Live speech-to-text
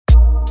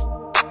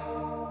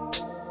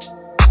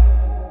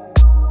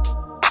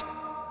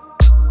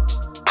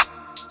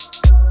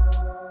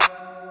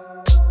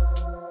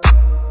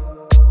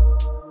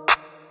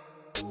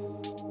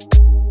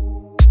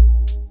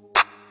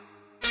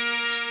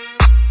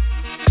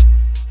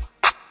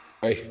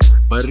Hey,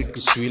 barrique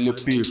suis le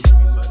pire.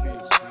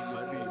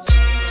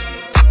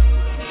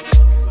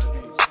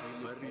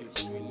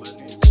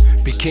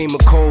 Became a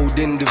cold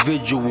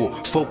individual,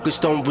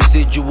 focused on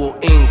residual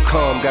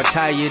income. Got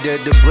tired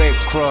of the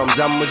breadcrumbs,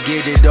 I'ma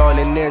get it all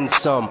and then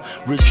some.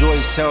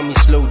 Rejoice, tell me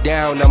slow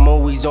down, I'm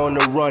always on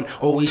the run,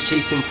 always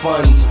chasing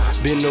funds.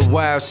 Been a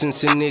while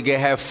since a nigga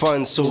had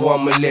fun, so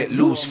I'ma let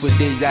loose. For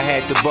days I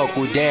had to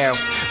buckle down,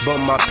 but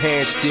my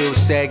pants still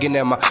sagging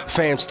and my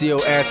fam still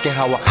asking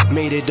how I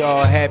made it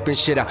all happen.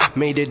 Shit, I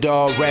made it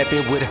all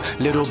rapping with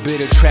a little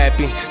bit of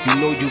trapping. You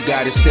know you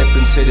gotta step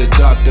into the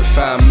dark to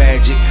find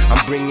magic.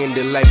 I'm bringing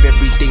to life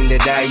everything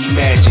that I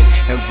imagine.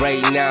 And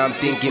right now I'm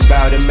thinking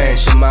about a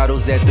mansion.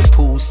 Models at the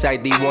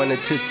poolside, they want a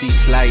tootsie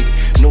slide.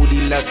 No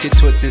dilas que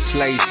tootsie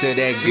slice of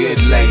that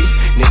good life.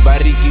 Ne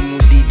bariki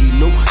mudidi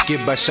no que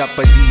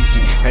bashapa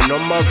dizi. And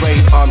on my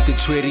right arm que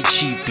twitty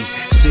cheapy.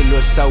 Silo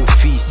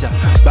Southfisa,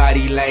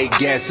 body like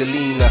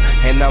gasolina,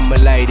 and I'ma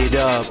light it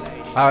up.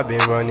 I've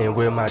been running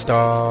with my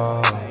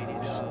dogs.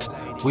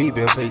 We've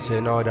been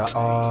facing all the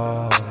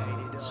odds,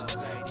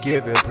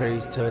 giving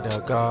praise to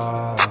the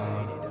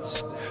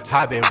gods.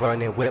 I've been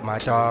running with my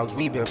dogs.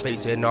 We've been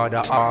facing all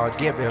the odds,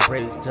 giving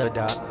praise to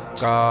the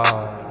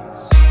gods.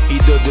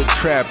 Either the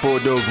trap or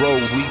the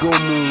road, we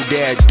gon' move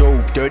that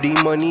dope. Dirty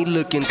money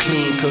looking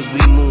clean, cause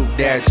we move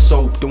that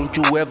soap. Don't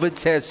you ever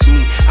test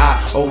me,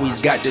 I always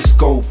got the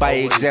scope. I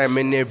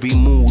examine every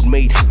mood,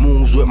 made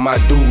moves with my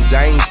dudes.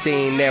 I ain't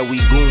saying that we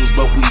goons,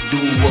 but we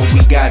do what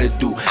we gotta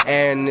do.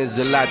 And there's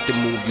a lot to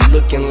move, you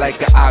looking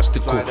like an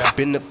obstacle.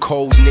 Been a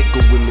cold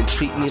nigga, women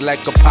treat me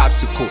like a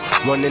popsicle.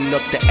 Running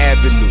up the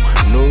avenue,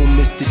 no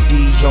Mr.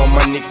 D, all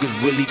my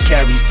niggas really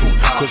carry food.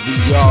 Cause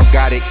we all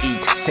gotta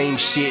eat, same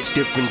shit,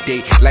 different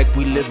day. Like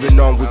we living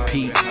on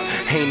repeat.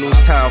 Ain't no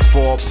time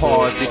for a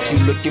pause. If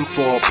you looking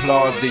for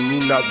applause, then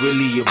you not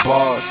really a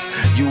boss.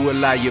 You a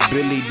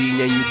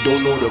liability and you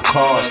don't know the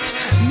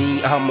cost.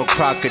 Me, I'm a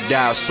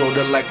crocodile,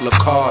 sorta like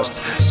Lacoste.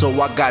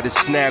 So I gotta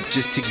snap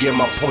just to get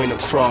my point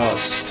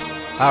across.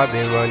 I've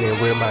been running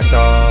with my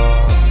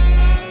dogs.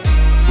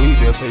 We've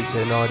been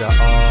facing all the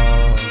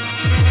odds,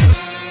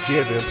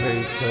 giving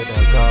praise to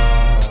the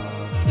gods.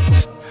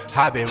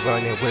 I've been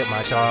running with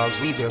my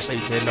dogs. We've been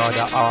facing all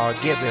the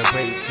odds, giving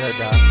praise to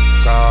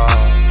the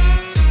gods.